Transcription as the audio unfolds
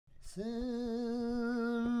Lo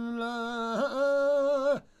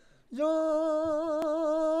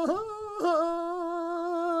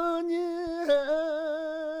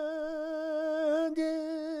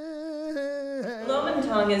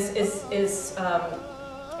Monthang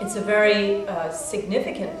it's a very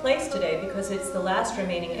significant place today because it's the last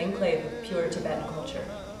remaining enclave of pure Tibetan culture.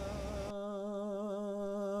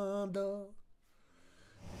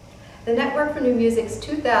 The Network for New Music's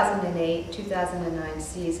 2008-2009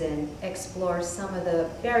 season explores some of the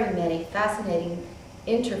very many fascinating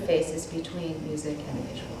interfaces between music and the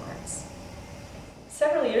visual arts.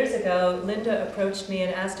 Several years ago, Linda approached me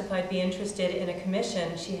and asked if I'd be interested in a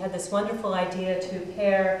commission. She had this wonderful idea to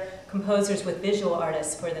pair composers with visual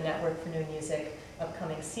artists for the Network for New Music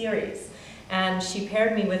upcoming series. And she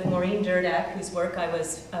paired me with Maureen Drdak, whose work I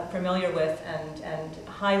was familiar with and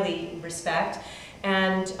highly respect.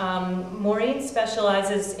 And Maureen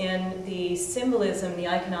specializes in the symbolism, the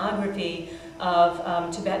iconography of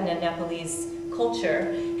Tibetan and Nepalese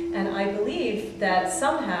culture. And I believe that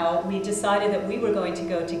somehow we decided that we were going to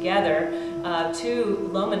go together to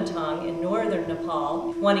Lo Monthang in northern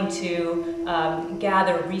Nepal, wanting to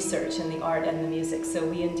gather research in the art and the music. So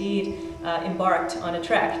we indeed embarked on a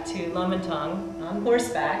trek to Lo Monthang on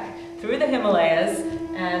horseback through the Himalayas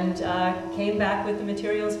and came back with the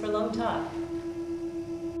materials for Lo Monthang.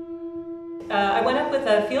 I went up with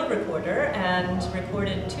a field recorder and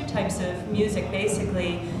recorded two types of music,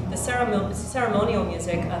 basically the ceremonial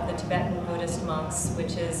music of the Tibetan Buddhist monks,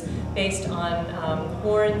 which is based on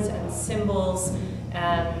horns and cymbals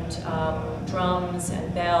and drums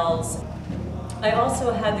and bells. I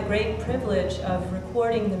also had the great privilege of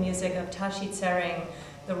recording the music of Tashi Tsering,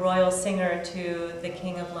 the royal singer to the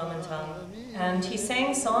king of Lo Monthang. And he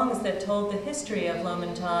sang songs that told the history of Lo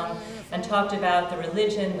Monthang and talked about the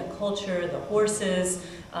religion, the culture, the horses,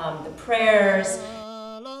 the prayers.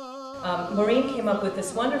 Maureen came up with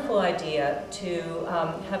this wonderful idea to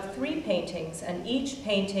have three paintings, and each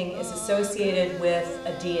painting is associated with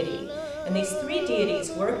a deity. And these three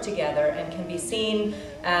deities work together and can be seen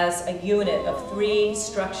as a unit of three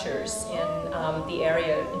structures in the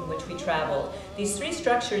area in which we traveled. These three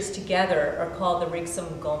structures together are called the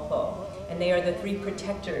Riksum Gompo, and they are the three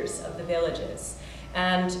protectors of the villages.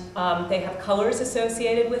 And they have colors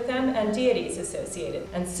associated with them and deities associated.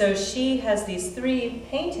 And so she has these three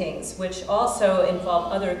paintings which also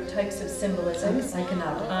involve other types of symbolisms.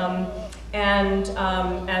 And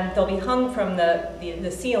they'll be hung from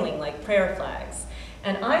the ceiling like prayer flags.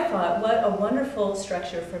 And I thought, what a wonderful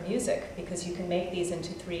structure for music, because you can make these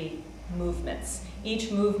into three movements,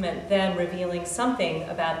 each movement then revealing something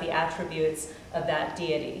about the attributes of that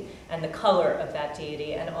deity and the color of that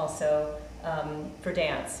deity, and also for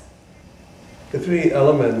dance. The three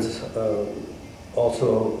elements,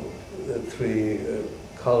 also the three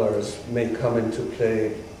colors, may come into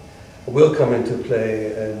play, will come into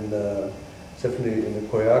play, and definitely in the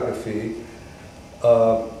choreography,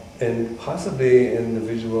 and possibly in the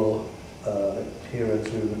visual appearance.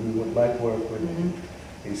 We would like to work with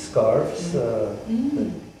these scarves. I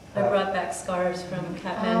brought back scarves from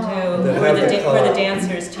Kathmandu for the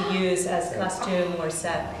dancers to use as costume or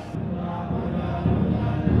set.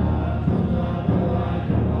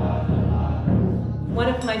 One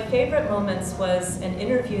of my favorite moments was an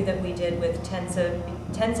interview that we did with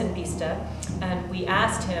Tenzin Bista, and we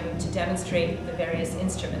asked him to demonstrate the various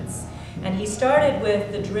instruments. And he started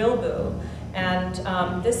with the drill boo, and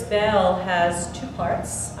this bell has two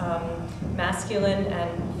parts, masculine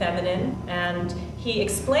and feminine, and he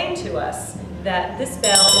explained to us that this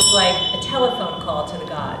bell is like a telephone call to the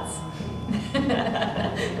gods.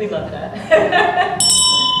 We love that.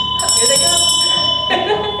 Here they go.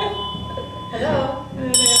 Hello.